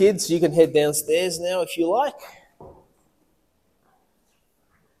Kids, you can head downstairs now if you like.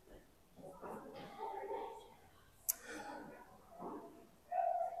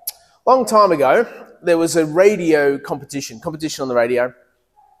 Long time ago, there was a radio competition on the radio,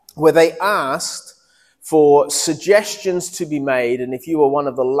 where they asked for suggestions to be made, and if you were one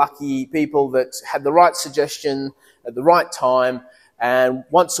of the lucky people that had the right suggestion at the right time, and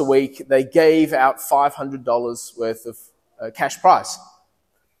once a week they gave out $500 worth of cash prize.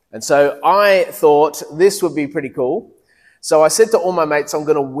 And so I thought this would be pretty cool. So I said to all my mates, I'm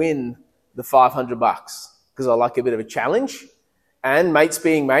going to win the $500 because I like a bit of a challenge. And mates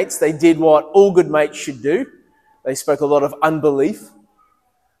being mates, they did what all good mates should do. They spoke a lot of unbelief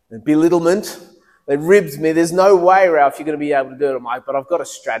and belittlement. They ribbed me. There's no way, Ralph, you're going to be able to do it. I'm like, but I've got a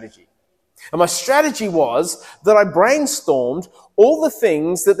strategy. And my strategy was that I brainstormed all the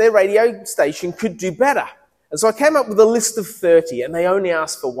things that their radio station could do better. And so I came up with a list of 30, and they only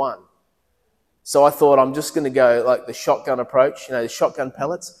asked for one. So I thought, I'm just going to go like the shotgun approach, the shotgun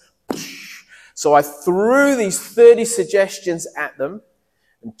pellets. So I threw these 30 suggestions at them,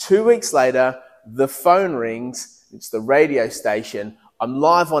 and 2 weeks later, the phone rings. It's the radio station. I'm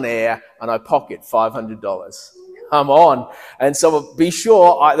live on air, and I pocket $500. I'm on. And so be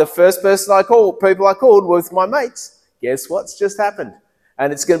sure, the first people I called were with my mates. Guess what's just happened?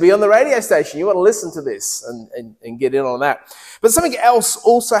 And it's going to be on the radio station. You want to listen to this and get in on that. But something else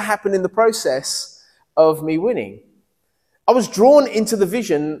also happened in the process of me winning. I was drawn into the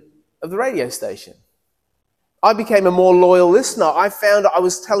vision of the radio station. I became a more loyal listener. I found I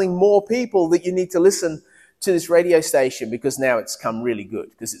was telling more people that you need to listen to this radio station because now it's come really good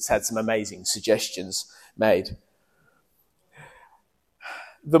because it's had some amazing suggestions made.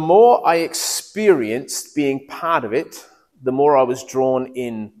 The more I experienced being part of it, the more I was drawn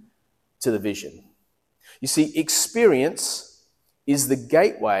in to the vision. You see, experience is the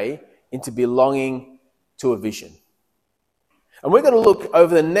gateway into belonging to a vision. And we're going to look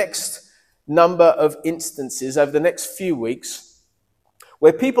over the next number of instances, over the next few weeks,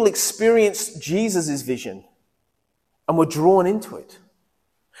 where people experienced Jesus' vision and were drawn into it.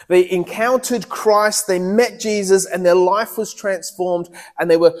 They encountered Christ, they met Jesus, and their life was transformed,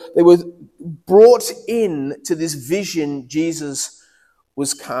 and they were brought in to this vision Jesus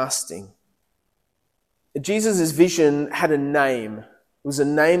was casting. Jesus' vision had a name. It was a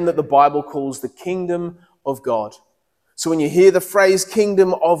name that the Bible calls the Kingdom of God. So when you hear the phrase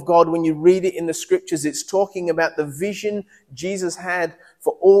Kingdom of God, when you read it in the scriptures, it's talking about the vision Jesus had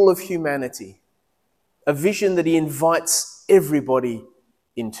for all of humanity. A vision that he invites everybody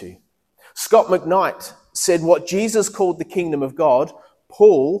into. Scott McKnight said what Jesus called the kingdom of God,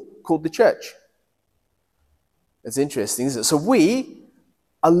 Paul called the church. That's interesting, isn't it? So we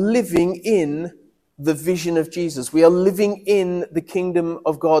are living in the vision of Jesus. We are living in the kingdom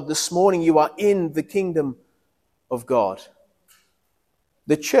of God. This morning you are in the kingdom of God.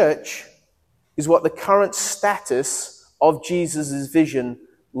 The church is what the current status of Jesus' vision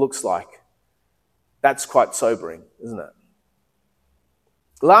looks like. That's quite sobering, isn't it?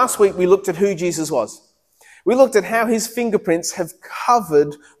 Last week, we looked at who Jesus was. We looked at how his fingerprints have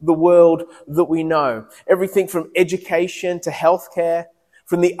covered the world that we know. Everything from education to healthcare,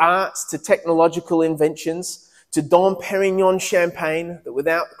 from the arts to technological inventions, to Dom Perignon champagne, that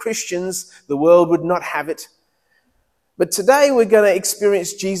without Christians, the world would not have it. But today, we're going to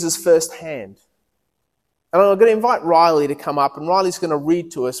experience Jesus firsthand. And I'm going to invite Riley to come up, and Riley's going to read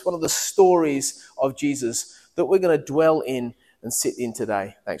to us one of the stories of Jesus that we're going to dwell in and sit in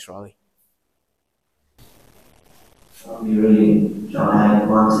today. Thanks, Riley. I'll be reading John 8,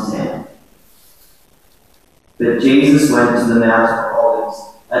 1 to 10. But Jesus went to the Mount of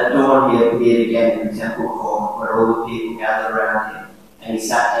Olives. At dawn he appeared again in the temple court where all the people gathered around him, and he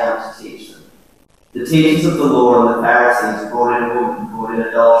sat down to teach them. The teachers of the law and the Pharisees brought in a woman caught in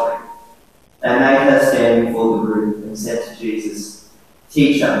adultery. They made her stand before the group and said to Jesus,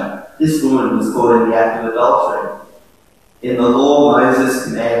 "Teacher, this woman was caught in the act of adultery. In the law, Moses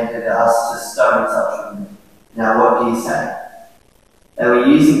commanded us to stone such women. Now what do you say?" They were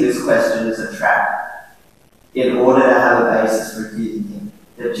using this question as a trap, in order to have a basis for accusing him.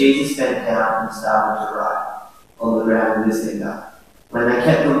 But Jesus bent down and started to write on the ground with his finger. When they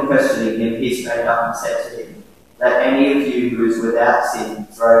kept on questioning him, he straight up and said to him, "Let any of you who is without sin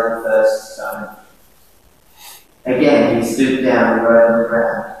throw the first stone." Again he stooped down and wrote on the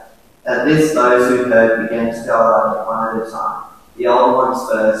ground. At this, those who heard began to go away one at a time, the older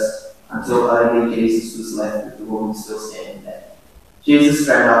ones first, until only Jesus was left with the woman still standing there. Jesus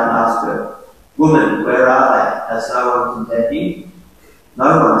sprang up and asked her, "Woman, where are they? Has no one condemned you?"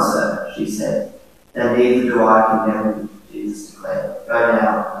 "No one, sir," she said. "Then neither do I condemn you," Jesus declared. Go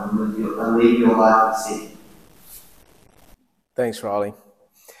now and leave your life in sin. Thanks, Riley.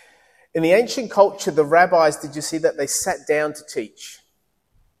 In the ancient culture, the rabbis, did you see that they sat down to teach?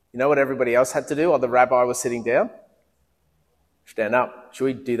 You know what everybody else had to do while the rabbi was sitting down? Stand up. Should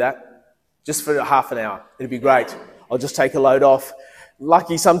we do that? Just for half an hour. It'd be great. I'll just take a load off.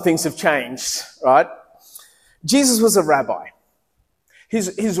 Lucky some things have changed, right? Jesus was a rabbi.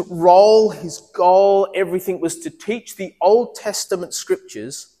 His role, his goal, everything was to teach the Old Testament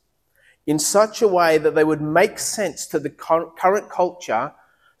scriptures in such a way that they would make sense to the current culture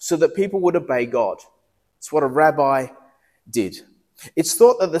so that people would obey God. It's what a rabbi did. It's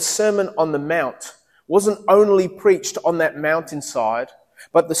thought that the Sermon on the Mount wasn't only preached on that mountainside,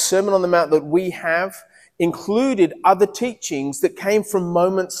 but the Sermon on the Mount that we have included other teachings that came from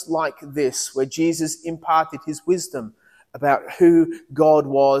moments like this, where Jesus imparted his wisdom about who God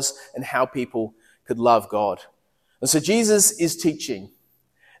was and how people could love God. And so Jesus is teaching,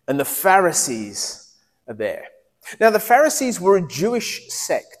 and the Pharisees are there. Now, the Pharisees were a Jewish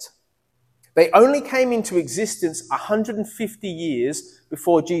sect. They only came into existence 150 years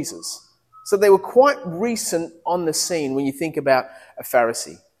before Jesus. So they were quite recent on the scene when you think about a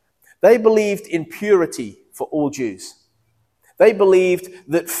Pharisee. They believed in purity for all Jews. They believed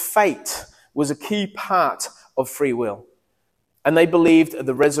that fate was a key part of free will. And they believed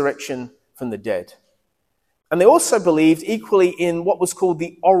the resurrection from the dead. And they also believed equally in what was called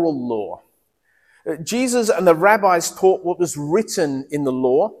the oral law. Jesus and the rabbis taught what was written in the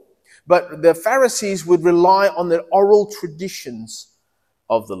law, but the Pharisees would rely on the oral traditions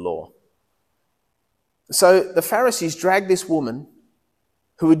of the law. So the Pharisees dragged this woman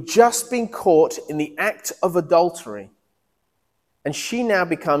who had just been caught in the act of adultery, and she now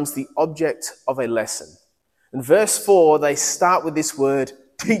becomes the object of a lesson. In verse 4, they start with this word,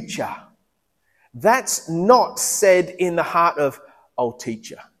 teacher. That's not said in the heart of, oh,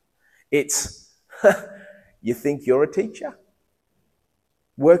 teacher. It's, you think you're a teacher?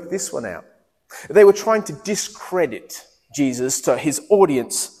 Work this one out. They were trying to discredit Jesus to his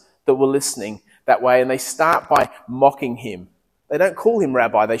audience that were listening that way, and they start by mocking him. They don't call him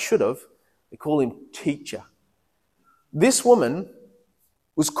rabbi, they should have. They call him teacher. This woman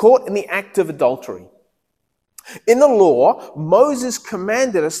was caught in the act of adultery. In the law, Moses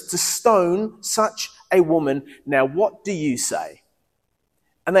commanded us to stone such a woman. Now, what do you say?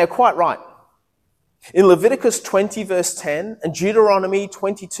 And they are quite right. In Leviticus 20 verse 10 and Deuteronomy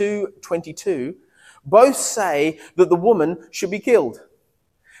 22:22, both say that the woman should be killed.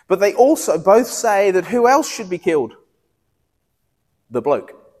 But they also both say that who else should be killed? The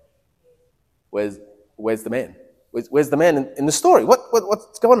bloke. Where's the man? Where's the man in the story?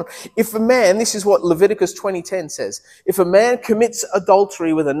 What's going on? If a man, this is what Leviticus 20:10 says, if a man commits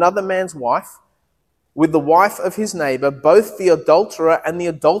adultery with another man's wife, with the wife of his neighbor, both the adulterer and the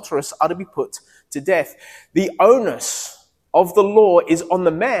adulteress are to be put to death. The onus of the law is on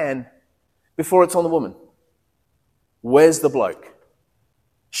the man before it's on the woman. Where's the bloke?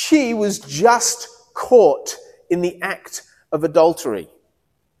 She was just caught in the act of adultery.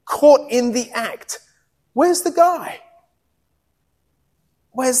 Caught in the act. Where's the guy?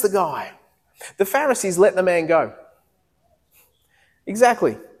 Where's the guy? The Pharisees let the man go.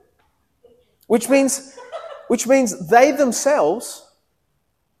 Exactly. Which means they themselves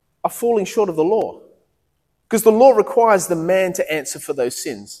are falling short of the law. Because the law requires the man to answer for those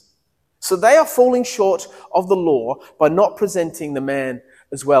sins. So they are falling short of the law by not presenting the man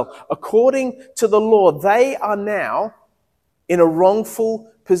as well. According to the law, they are now in a wrongful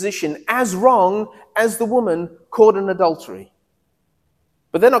position, as wrong as the woman caught in adultery.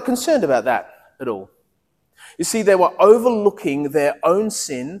 But they're not concerned about that at all. You see, they were overlooking their own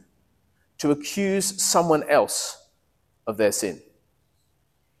sin to accuse someone else of their sin.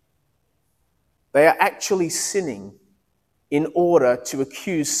 They are actually sinning in order to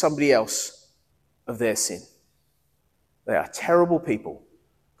accuse somebody else of their sin. They are terrible people,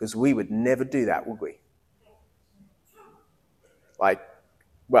 because we would never do that, would we?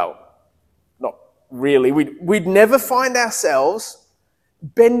 Not really. We'd never find ourselves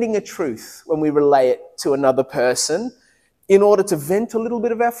bending a truth when we relay it to another person in order to vent a little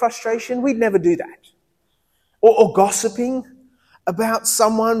bit of our frustration. We'd never do that. Or gossiping about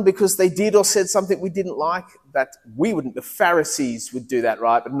someone because they did or said something we didn't like. That we wouldn't. The Pharisees would do that,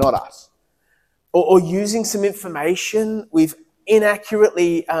 right? But not us. Or using some information we've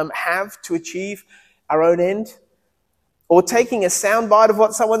inaccurately have to achieve our own end. Or taking a soundbite of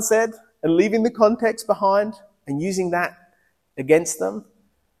what someone said and leaving the context behind and using that against them.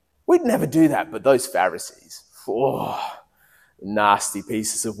 We'd never do that, but those Pharisees, nasty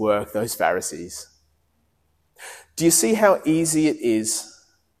pieces of work, those Pharisees. Do you see how easy it is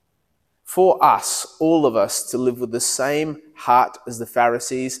for us, all of us, to live with the same heart as the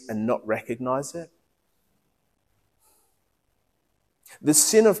Pharisees and not recognize it? The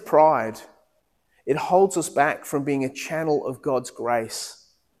sin of pride, it holds us back from being a channel of God's grace.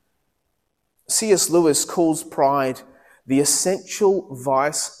 C.S. Lewis calls pride the essential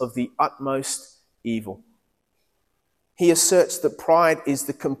vice of the utmost evil. He asserts that pride is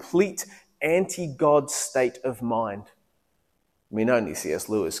the complete anti-God state of mind. I mean, only C.S.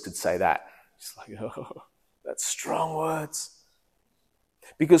 Lewis could say that. It's like, oh, that's strong words.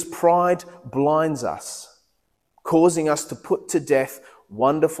 Because pride blinds us, causing us to put to death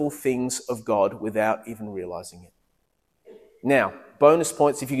wonderful things of God without even realizing it. Now, bonus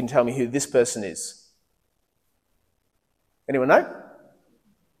points if you can tell me who this person is. Anyone know?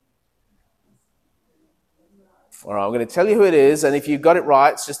 All right, I'm going to tell you who it is, and if you got it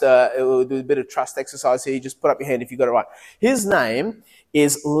right, it's just we'll do a bit of trust exercise here. Just put up your hand if you got it right. His name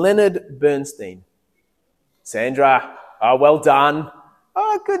is Leonard Bernstein. Sandra, well done.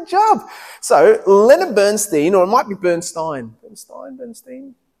 Oh, good job. So, Leonard Bernstein, or it might be Bernstein.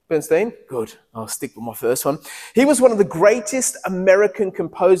 Bernstein? Good. I'll stick with my first one. He was one of the greatest American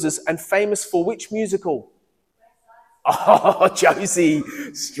composers and famous for which musical? Oh, Josie,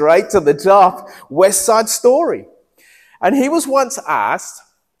 straight to the top. West Side Story. And he was once asked,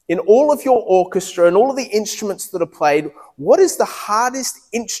 in all of your orchestra and all of the instruments that are played, what is the hardest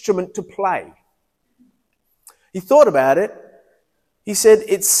instrument to play? He thought about it. He said,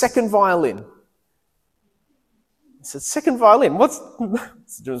 it's second violin. He said, second violin? What's the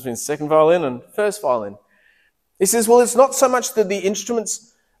difference between second violin and first violin? He says, well, it's not so much that the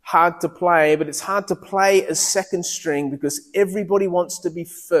instrument's hard to play, but it's hard to play as second string because everybody wants to be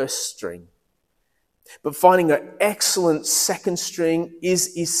first string. But finding an excellent second string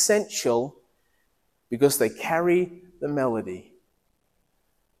is essential because they carry the melody.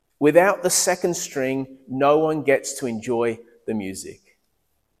 Without the second string, no one gets to enjoy the music.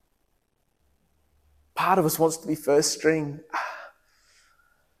 Part of us wants to be first string,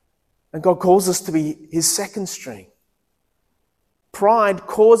 and God calls us to be his second string. Pride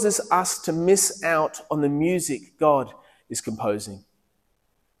causes us to miss out on the music God is composing.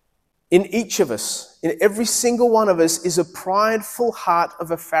 In each of us, in every single one of us, is a prideful heart of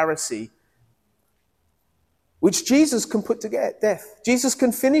a Pharisee, which Jesus can put to death. Jesus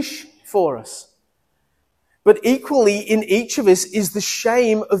can finish for us. But equally in each of us is the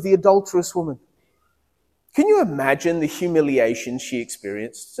shame of the adulterous woman. Can you imagine the humiliation she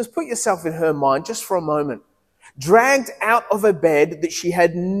experienced? Just put yourself in her mind just for a moment. Dragged out of a bed that she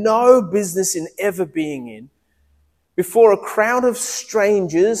had no business in ever being in, before a crowd of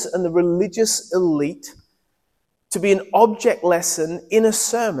strangers and the religious elite, to be an object lesson in a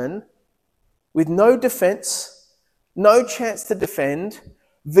sermon with no defense, no chance to defend.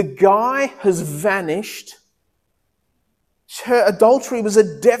 The guy has vanished. Her adultery was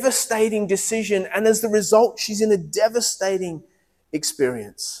a devastating decision, and as the result, she's in a devastating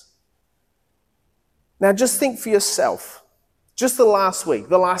experience. Now, just think for yourself. Just the last week,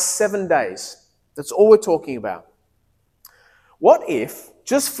 the last 7 days, that's all we're talking about. What if,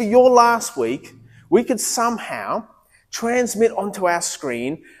 just for your last week, we could somehow transmit onto our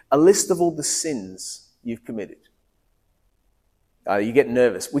screen a list of all the sins you've committed? You get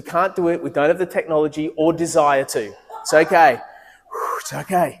nervous. We can't do it. We don't have the technology or desire to. It's okay. It's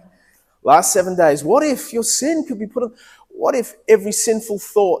okay. Last 7 days. What if your sin could be put on? What if every sinful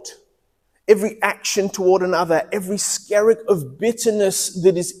thought, every action toward another, every skerrick of bitterness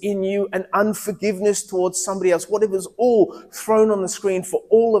that is in you and unforgiveness towards somebody else, what if it was all thrown on the screen for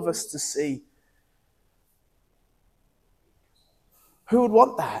all of us to see? Who would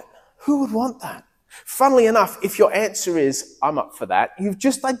want that? Who would want that? Funnily enough, if your answer is, I'm up for that, you've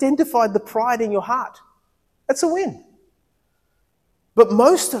just identified the pride in your heart. That's a win. But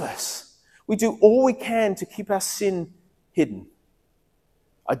most of us, we do all we can to keep our sin hidden.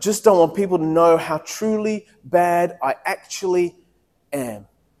 I just don't want people to know how truly bad I actually am.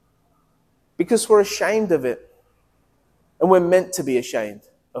 Because we're ashamed of it. And we're meant to be ashamed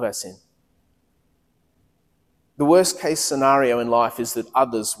of our sin. The worst case scenario in life is that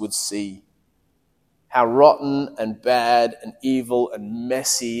others would see how rotten and bad and evil and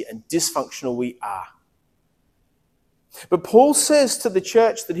messy and dysfunctional we are. But Paul says to the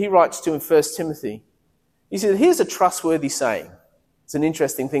church that he writes to in 1 Timothy, he said, here's a trustworthy saying. It's an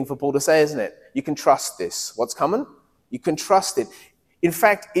interesting thing for Paul to say, isn't it? You can trust this. What's coming? You can trust it. In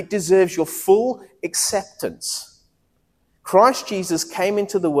fact, it deserves your full acceptance. Christ Jesus came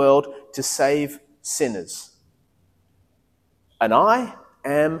into the world to save sinners. And I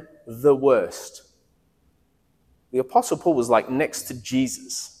am the worst. The Apostle Paul was like next to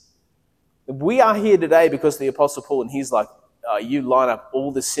Jesus. We are here today because of the Apostle Paul, and he's like, you line up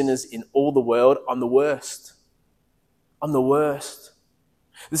all the sinners in all the world, I'm the worst. I'm the worst.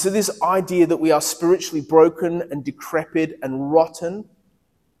 So this idea that we are spiritually broken and decrepit and rotten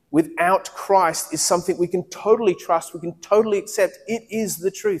without Christ is something we can totally trust, we can totally accept. It is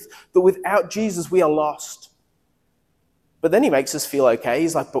the truth that without Jesus we are lost. But then he makes us feel okay.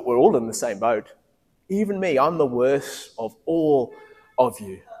 He's like, but we're all in the same boat. Even me, I'm the worst of all of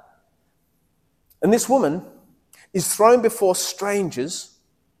you. And this woman is thrown before strangers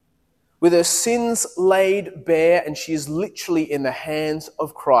with her sins laid bare, and she is literally in the hands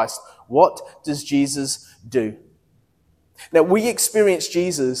of Christ. What does Jesus do? Now, we experience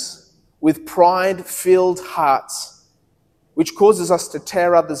Jesus with pride-filled hearts, which causes us to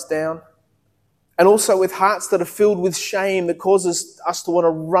tear others down, and also with hearts that are filled with shame that causes us to want to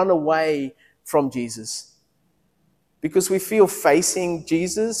run away from Jesus. Because we feel facing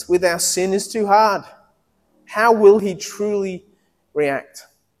Jesus with our sin is too hard. How will he truly react?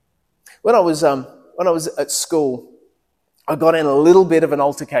 When I was at school, I got in a little bit of an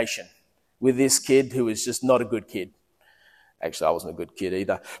altercation with this kid who was just not a good kid. Actually, I wasn't a good kid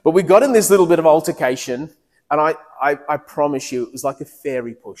either. But we got in this little bit of altercation, and I promise you, it was like a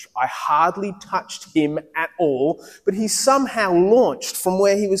fairy push. I hardly touched him at all, but he somehow launched from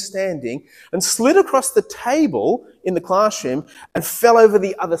where he was standing and slid across the table in the classroom and fell over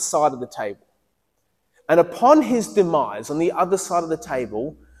the other side of the table. And upon his demise on the other side of the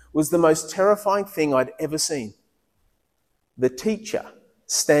table was the most terrifying thing I'd ever seen. The teacher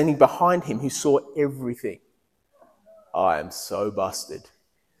standing behind him who saw everything. I am so busted.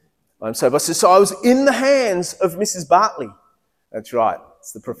 So I was in the hands of Mrs. Bartley. That's right.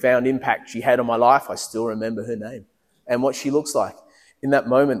 It's the profound impact she had on my life. I still remember her name and what she looks like in that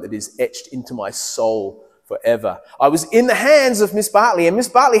moment that is etched into my soul forever. I was in the hands of Miss Bartley, and Miss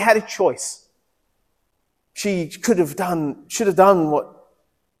Bartley had a choice. She should have done what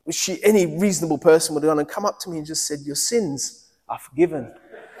any reasonable person would have done and come up to me and just said, your sins are forgiven.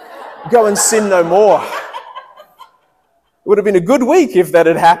 Go and sin no more. It would have been a good week if that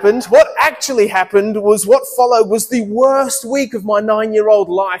had happened. What actually happened was what followed was the worst week of my 9-year-old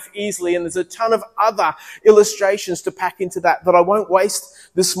life easily. And there's a ton of other illustrations to pack into that I won't waste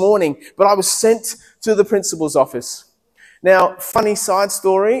this morning. But I was sent to the principal's office. Now, funny side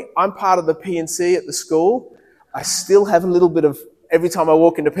story, I'm part of the P&C at the school. I still have a little bit of, every time I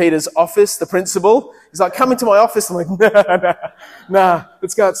walk into Peter's office, the principal, he's like, come into my office. I'm like, nah,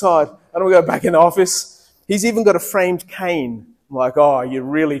 let's go outside. I don't want to go back in the office. He's even got a framed cane. I'm like, oh, you're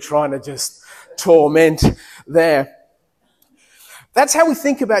really trying to just torment there. That's how we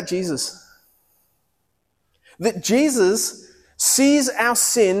think about Jesus. That Jesus sees our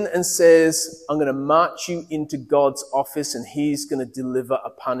sin and says, I'm going to march you into God's office and he's going to deliver a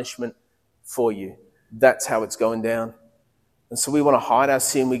punishment for you. That's how it's going down. And so we want to hide our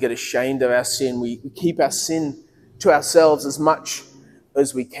sin. We get ashamed of our sin. We keep our sin to ourselves as much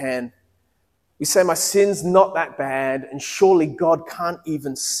as we can. We say, my sin's not that bad, and surely God can't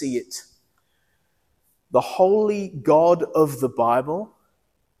even see it. The holy God of the Bible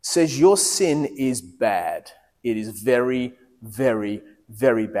says your sin is bad. It is very, very,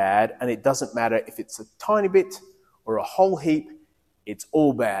 very bad, and it doesn't matter if it's a tiny bit or a whole heap, it's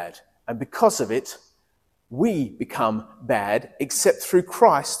all bad. And because of it, we become bad, except through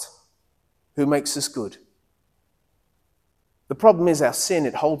Christ, who makes us good. The problem is our sin,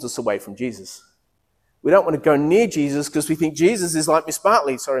 it holds us away from Jesus. We don't want to go near Jesus because we think Jesus is like Miss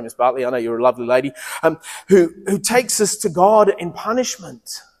Bartley. Sorry, Miss Bartley, I know you're a lovely lady, who takes us to God in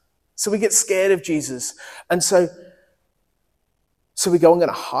punishment. So we get scared of Jesus. And so we go, I'm going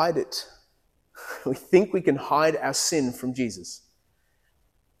to hide it. We think we can hide our sin from Jesus.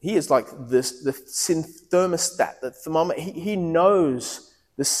 He is like the sin thermostat, the thermometer. He knows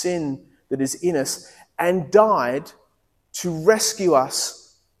the sin that is in us and died to rescue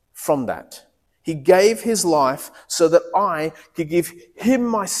us from that. He gave his life so that I could give him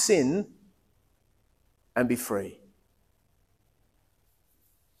my sin and be free.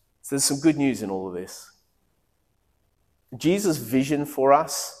 So there's some good news in all of this. Jesus' vision for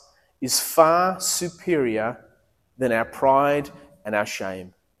us is far superior than our pride and our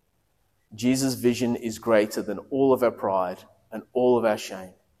shame. Jesus' vision is greater than all of our pride and all of our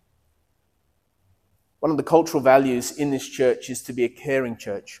shame. One of the cultural values in this church is to be a caring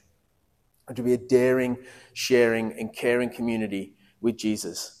church. And to be a daring, sharing, and caring community with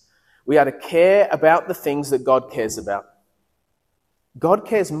Jesus. We are to care about the things that God cares about. God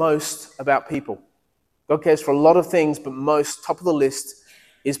cares most about people. God cares for a lot of things, but most, top of the list,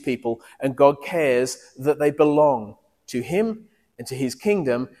 his people, and God cares that they belong to him and to his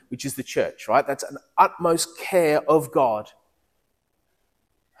kingdom, which is the church, right? That's an utmost care of God.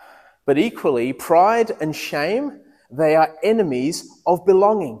 But equally, pride and shame, they are enemies of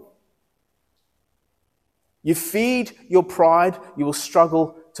belonging. You feed your pride, you will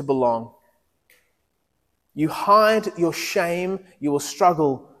struggle to belong. You hide your shame, you will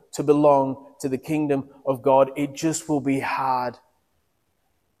struggle to belong to the kingdom of God. It just will be hard.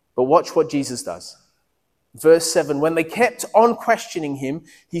 But watch what Jesus does. Verse 7, when they kept on questioning him,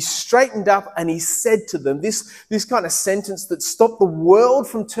 he straightened up and he said to them, this kind of sentence that stopped the world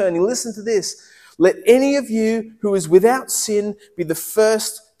from turning. Listen to this. Let any of you who is without sin be the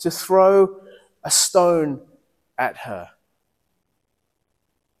first to throw a stone at her.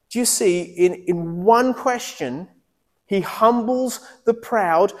 Do you see, in one question, he humbles the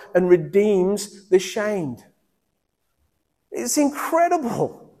proud and redeems the shamed. It's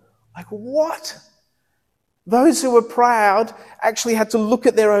incredible. Like, what? Those who were proud actually had to look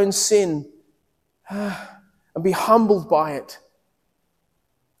at their own sin and be humbled by it.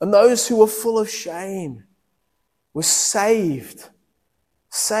 And those who were full of shame were saved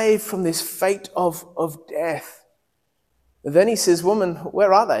from this fate of death. And then he says, woman,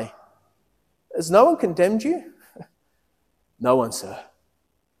 where are they? Has no one condemned you? No one, sir.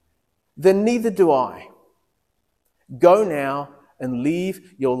 Then neither do I. Go now and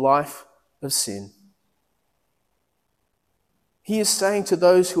leave your life of sin. He is saying to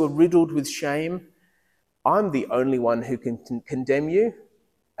those who are riddled with shame, I'm the only one who can condemn you,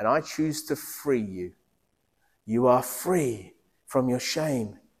 and I choose to free you. You are free from your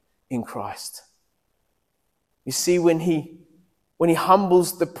shame in Christ. You see, when he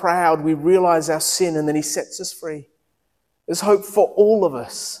humbles the proud, we realize our sin and then he sets us free. There's hope for all of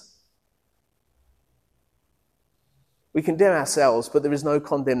us. We condemn ourselves, but there is no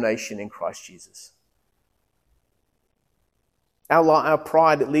condemnation in Christ Jesus. Our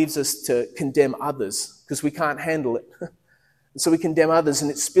pride, it leaves us to condemn others because we can't handle it. And so we condemn others and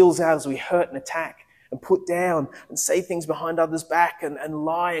it spills out as we hurt and attack and put down and say things behind others' back and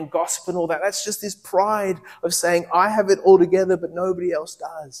lie and gossip and all that. That's just this pride of saying, I have it all together, but nobody else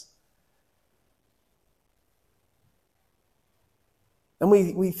does. And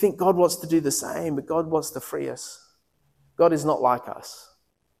we think God wants to do the same, but God wants to free us. God is not like us.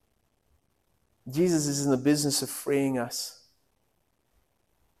 Jesus is in the business of freeing us.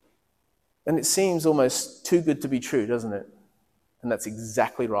 And it seems almost too good to be true, doesn't it? And that's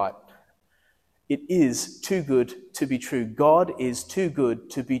exactly right. It is too good to be true. God is too good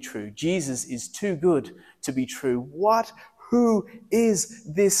to be true. Jesus is too good to be true. What? Who is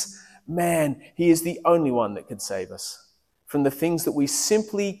this man? He is the only one that can save us from the things that we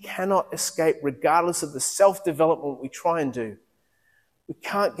simply cannot escape, regardless of the self-development we try and do. We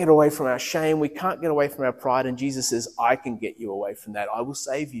can't get away from our shame. We can't get away from our pride. And Jesus says, I can get you away from that. I will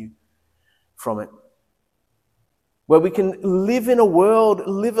save you from it. Where we can live in a world,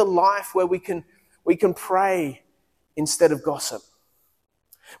 live a life where we can pray instead of gossip.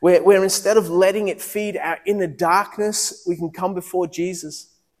 Where instead of letting it feed our inner darkness, we can come before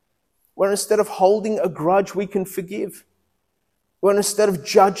Jesus. Where instead of holding a grudge, we can forgive. Where instead of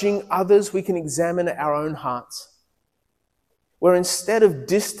judging others, we can examine our own hearts. Where instead of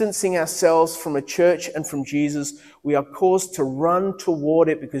distancing ourselves from a church and from Jesus, we are caused to run toward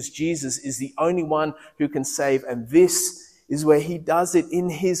it because Jesus is the only one who can save. And this is where he does it in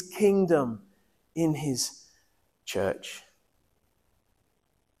his kingdom, in his church.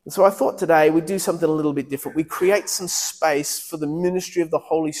 And so I thought today we'd do something a little bit different. We create some space for the ministry of the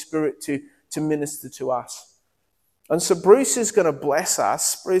Holy Spirit to minister to us. And so Bruce is going to bless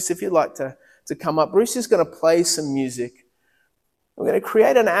us. Bruce, if you'd like to come up. Bruce is going to play some music. We're going to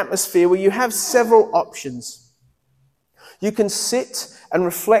create an atmosphere where you have several options. You can sit and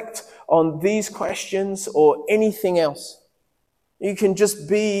reflect on these questions or anything else. You can just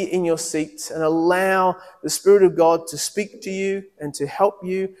be in your seat and allow the Spirit of God to speak to you and to help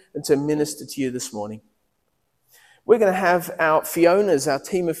you and to minister to you this morning. We're going to have our Fionas, our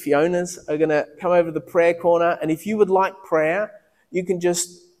team of Fionas, are going to come over to the prayer corner. And if you would like prayer, you can just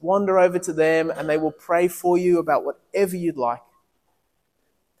wander over to them and they will pray for you about whatever you'd like.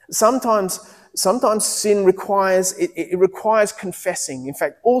 Sometimes sin requires, it requires confessing. In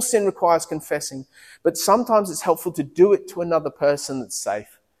fact, all sin requires confessing. But sometimes it's helpful to do it to another person that's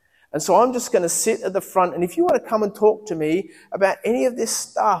safe. And so I'm just going to sit at the front. And if you want to come and talk to me about any of this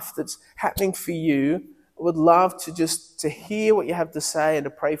stuff that's happening for you, I would love to hear what you have to say and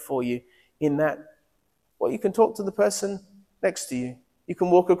to pray for you in that. Well, you can talk to the person next to you. You can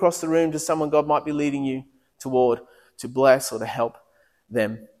walk across the room to someone God might be leading you toward to bless or to help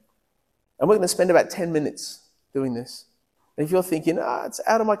them. And we're going to spend about 10 minutes doing this. And if you're thinking, it's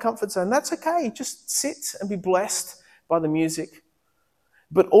out of my comfort zone, that's okay. Just sit and be blessed by the music.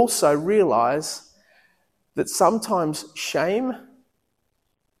 But also realize that sometimes shame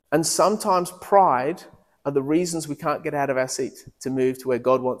and sometimes pride are the reasons we can't get out of our seat to move to where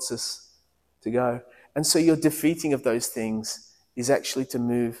God wants us to go. And so your defeating of those things is actually to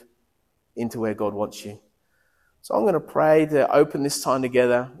move into where God wants you. So I'm going to pray to open this time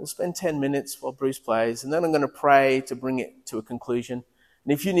together. We'll spend 10 minutes while Bruce plays, and then I'm going to pray to bring it to a conclusion.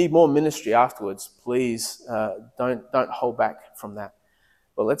 And if you need more ministry afterwards, please don't hold back from that.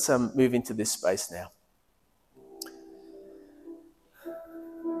 But let's move into this space now.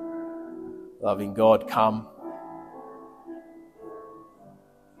 Loving God, come.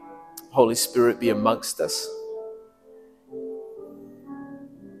 Holy Spirit, be amongst us.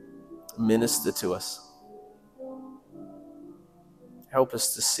 Minister to us. Help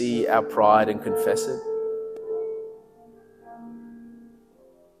us to see our pride and confess it.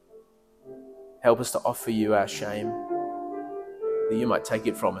 Help us to offer you our shame, that you might take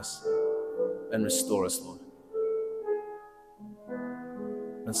it from us and restore us, Lord.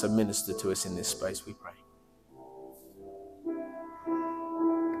 And so minister to us in this space, we pray.